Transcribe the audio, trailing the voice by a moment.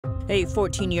A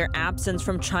 14-year absence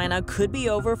from China could be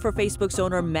over for Facebook's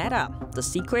owner Meta. The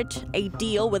secret? A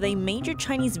deal with a major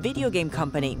Chinese video game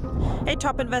company. A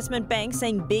top investment bank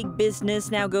saying big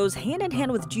business now goes hand in hand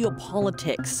with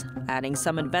geopolitics, adding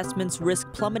some investments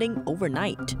risk plummeting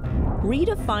overnight.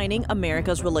 Redefining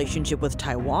America's relationship with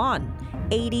Taiwan.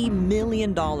 $80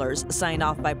 million signed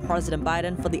off by President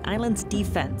Biden for the island's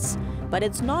defense. But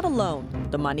it's not alone.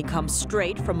 The money comes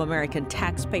straight from American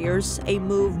taxpayers, a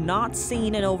move not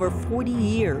seen in over 40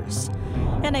 years.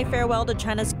 And a farewell to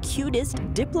China's cutest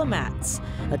diplomats.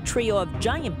 A trio of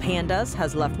giant pandas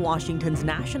has left Washington's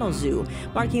National Zoo,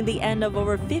 marking the end of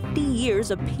over 50 years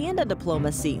of panda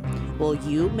diplomacy. Will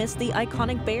you miss the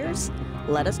iconic bears?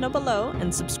 Let us know below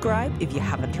and subscribe if you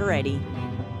haven't already.